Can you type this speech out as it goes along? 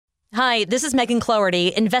Hi, this is Megan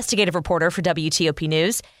Cloherty, investigative reporter for WTOP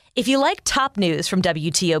News. If you like top news from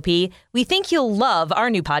WTOP, we think you'll love our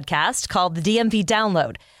new podcast called The DMV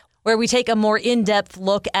Download, where we take a more in-depth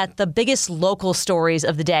look at the biggest local stories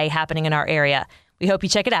of the day happening in our area. We hope you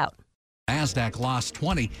check it out. NASDAQ lost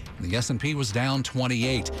 20, and the S&P was down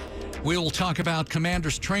 28. We'll talk about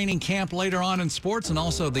Commanders training camp later on in sports and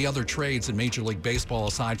also the other trades in Major League Baseball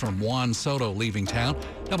aside from Juan Soto leaving town.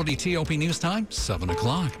 WTOP News Time, 7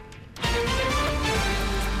 o'clock.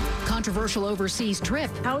 Controversial overseas trip.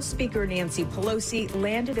 House Speaker Nancy Pelosi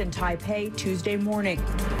landed in Taipei Tuesday morning.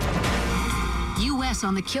 U.S.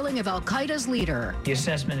 on the killing of al-Qaeda's leader. The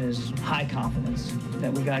assessment is high confidence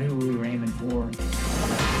that we got who we were aiming for.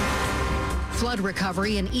 Flood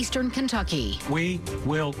recovery in eastern Kentucky. We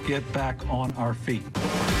will get back on our feet.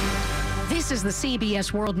 This is the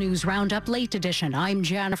CBS World News Roundup Late Edition. I'm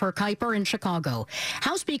Jennifer Kuiper in Chicago.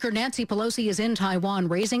 House Speaker Nancy Pelosi is in Taiwan,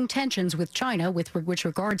 raising tensions with China, which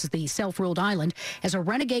regards the self-ruled island as a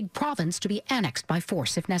renegade province to be annexed by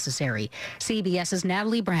force if necessary. CBS's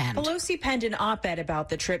Natalie Brand. Pelosi penned an op-ed about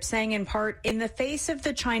the trip, saying in part, in the face of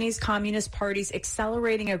the Chinese Communist Party's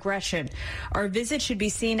accelerating aggression, our visit should be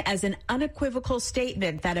seen as an unequivocal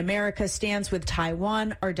statement that America stands with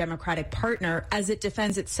Taiwan, our democratic partner, as it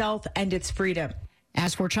defends itself and its freedom.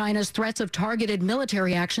 As for China's threats of targeted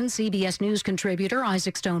military action, CBS News contributor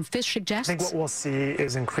Isaac Stone-Fish suggests... I think what we'll see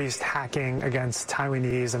is increased hacking against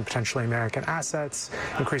Taiwanese and potentially American assets,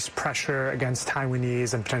 increased pressure against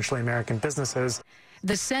Taiwanese and potentially American businesses.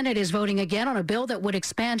 The Senate is voting again on a bill that would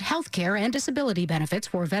expand health care and disability benefits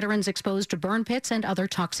for veterans exposed to burn pits and other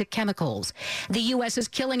toxic chemicals. The U.S.'s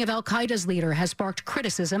killing of al-Qaeda's leader has sparked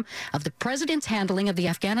criticism of the president's handling of the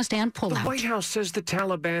Afghanistan pullout. The White House says the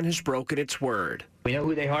Taliban has broken its word. We know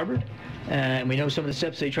who they harbored, and we know some of the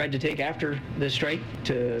steps they tried to take after the strike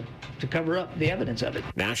to cover up the evidence of it.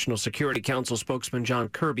 National Security Council spokesman John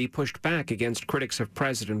Kirby pushed back against critics of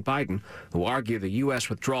President Biden, who argue the U.S.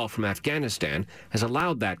 withdrawal from Afghanistan has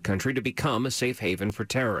allowed that country to become a safe haven for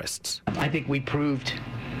terrorists. I think we proved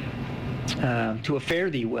to a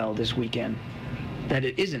fare thee well this weekend that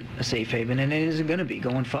it isn't a safe haven, and it isn't going to be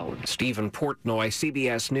going forward. Stephen Portnoy,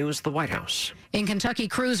 CBS News, the White House. In Kentucky,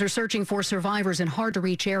 crews are searching for survivors in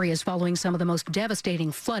hard-to-reach areas following some of the most devastating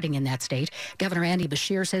flooding in that state. Governor Andy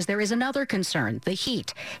Beshear says there is another concern, the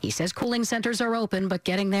heat. He says cooling centers are open, but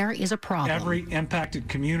getting there is a problem. Every impacted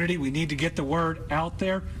community, we need to get the word out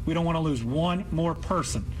there. We don't want to lose one more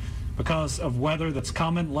person because of weather that's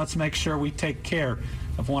coming. Let's make sure we take care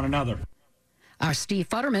of one another. Our Steve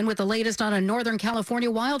Futterman with the latest on a Northern California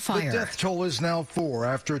wildfire. The death toll is now 4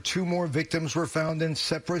 after 2 more victims were found in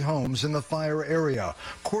separate homes in the fire area.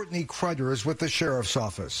 Courtney Kruder is with the sheriff's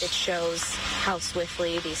office. It shows how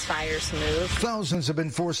swiftly these fires move. Thousands have been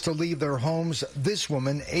forced to leave their homes. This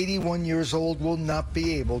woman, 81 years old, will not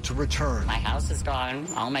be able to return. My house is gone,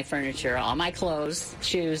 all my furniture, all my clothes,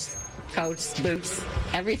 shoes, coats, boots,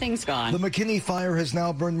 everything's gone. The McKinney fire has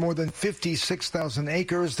now burned more than 56,000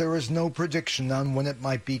 acres. There is no prediction on when it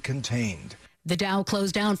might be contained. The Dow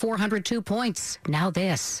closed down 402 points. Now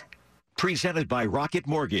this. Presented by Rocket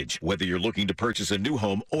Mortgage. Whether you're looking to purchase a new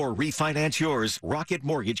home or refinance yours, Rocket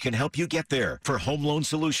Mortgage can help you get there. For home loan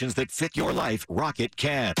solutions that fit your life, Rocket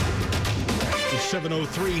can. It's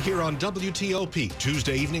 7:03 here on WTOP,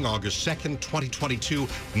 Tuesday evening, August 2nd, 2022.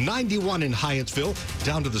 91 in Hyattsville,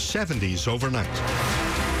 down to the 70s overnight.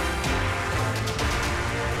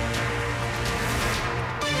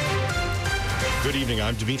 Good evening,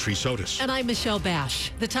 I'm Dimitri Sotis. And I'm Michelle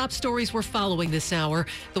Bash. The top stories we're following this hour.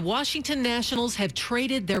 The Washington Nationals have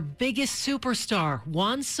traded their biggest superstar.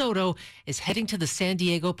 Juan Soto is heading to the San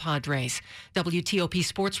Diego Padres. WTOP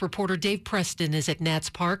sports reporter Dave Preston is at Nats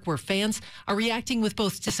Park, where fans are reacting with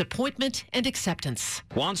both disappointment and acceptance.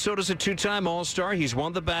 Juan Soto's a two-time All-Star. He's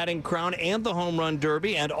won the batting crown and the home run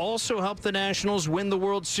derby and also helped the Nationals win the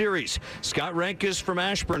World Series. Scott Rehnquist from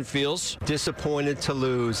Ashburn feels disappointed to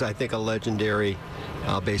lose, I think, a legendary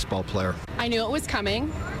baseball player. I knew it was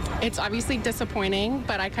coming. It's obviously disappointing,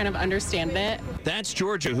 but I kind of understand it. That's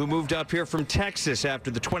Georgia, who moved up here from Texas after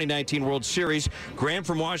the 2019 World Series. Graham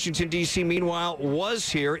from Washington, D.C., meanwhile, was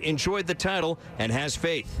here, enjoyed the title, and has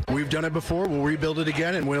faith. We've done it before. We'll rebuild it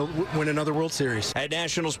again, and we'll win another World Series. At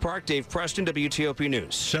Nationals Park, Dave Preston, WTOP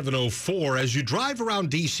News. 7:04. As you drive around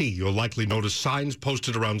D.C., you'll likely notice signs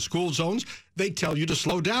posted around school zones. They tell you to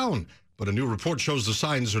slow down. but a new report shows the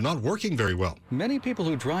signs are not working very well. Many people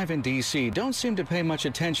who drive in D.C. don't seem to pay much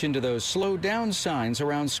attention to those slow down signs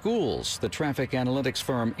around schools. The traffic analytics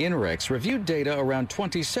firm INRIX reviewed data around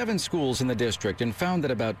 27 schools in the district and found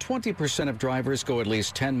that about 20% of drivers go at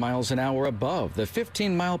least 10 miles an hour above the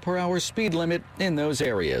 15-mile-per-hour speed limit in those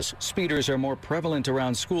areas. Speeders are more prevalent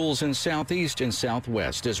around schools in Southeast and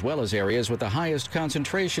Southwest, as well as areas with the highest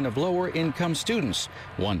concentration of lower-income students.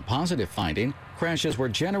 One positive finding: crashes were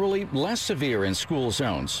generally less severe in school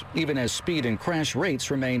zones, even as speed and crash rates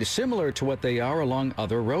remained similar to what they are along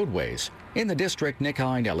other roadways. In the district, Nick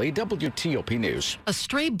Iannelli, WTOP News. A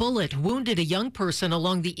stray bullet wounded a young person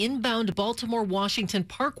along the inbound Baltimore-Washington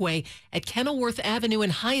Parkway at Kenilworth Avenue in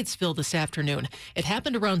Hyattsville this afternoon. It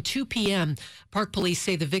happened around 2 p.m. Park police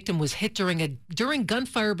say the victim was hit during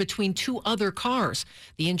gunfire between two other cars.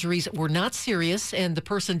 The injuries were not serious, and the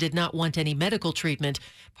person did not want any medical treatment.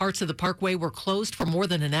 Parts of the parkway were closed for more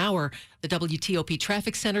than an hour. The WTOP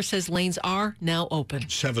Traffic Center says lanes are now open.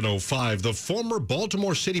 7:05, the former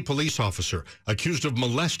Baltimore City police officer accused of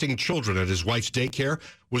molesting children at his wife's daycare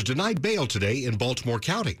was denied bail today in Baltimore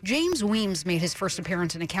County. James Weems made his first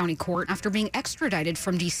appearance in a county court after being extradited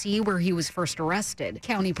from D.C., where he was first arrested.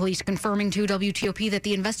 County police confirming to WTOP that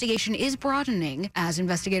the investigation is broadening as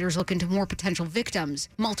investigators look into more potential victims.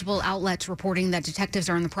 Multiple outlets reporting that detectives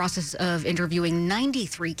are in the process of interviewing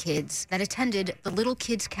 93 kids that attended the Little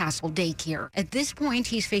Kids Castle daycare. At this point,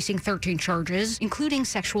 he's facing 13 charges, including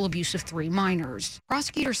sexual abuse of 3 minors.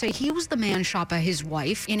 Prosecutors say he was the man shot by his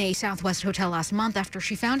wife in a Southwest hotel last month after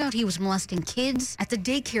she found out he was molesting kids at the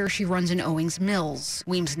daycare she runs in Owings Mills.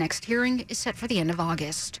 Weems' next hearing is set for the end of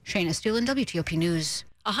August. Shayna Stulen, WTOP News.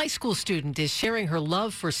 A high school student is sharing her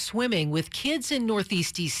love for swimming with kids in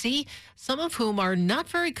Northeast D.C., some of whom are not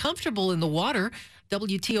very comfortable in the water.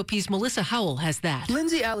 WTOP's Melissa Howell has that.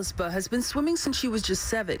 Lindsay Alispa has been swimming since she was just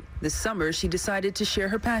 7. This summer, she decided to share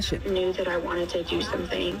her passion. I knew that I wanted to do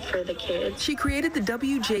something for the kids. She created the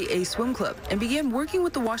WJA Swim Club and began working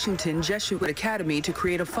with the Washington Jesuit Academy to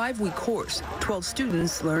create a 5-week course. 12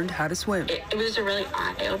 students learned how to swim. It was a really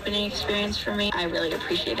eye-opening experience for me. I really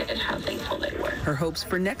appreciated how thankful they were. Her hopes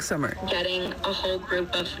for next summer: getting a whole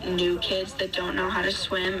group of new kids that don't know how to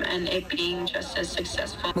swim and it being just as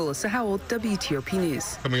successful. Melissa Howell, WTOP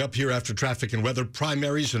News. Coming up here after traffic and weather,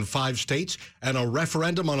 primaries in 5 states and a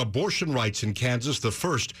referendum on abortion rights in Kansas, the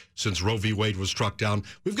first since Roe v. Wade was struck down.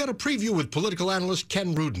 We've got a preview with political analyst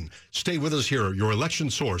Ken Rudin. Stay with us here, your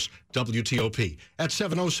election source, WTOP, at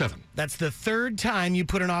 7:07. That's the 3rd time you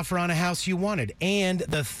put an offer on a house you wanted, and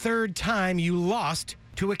the 3rd time you lost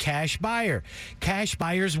to a cash buyer. Cash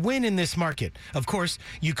buyers win in this market. Of course,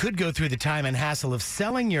 you could go through the time and hassle of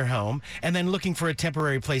selling your home and then looking for a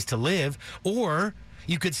temporary place to live, or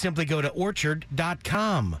you could simply go to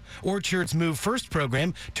Orchard.com. Orchard's Move First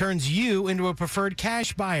program turns you into a preferred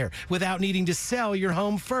cash buyer without needing to sell your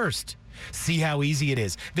home first. See how easy it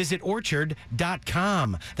is. Visit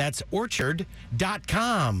Orchard.com. That's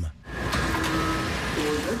Orchard.com.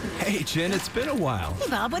 Hey, Jen, it's been a while. Hey,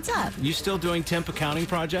 Bob, what's up? You still doing temp accounting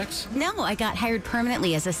projects? No, I got hired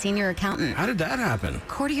permanently as a senior accountant. How did that happen?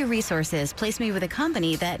 Cordia Resources placed me with a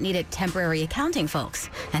company that needed temporary accounting folks.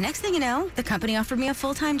 And next thing you know, the company offered me a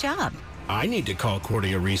full-time job. I need to call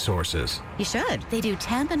Cordia Resources. You should. They do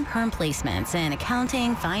temp and perm placements in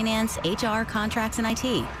accounting, finance, HR, contracts, and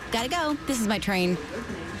IT. Gotta go. This is my train.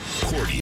 Cordia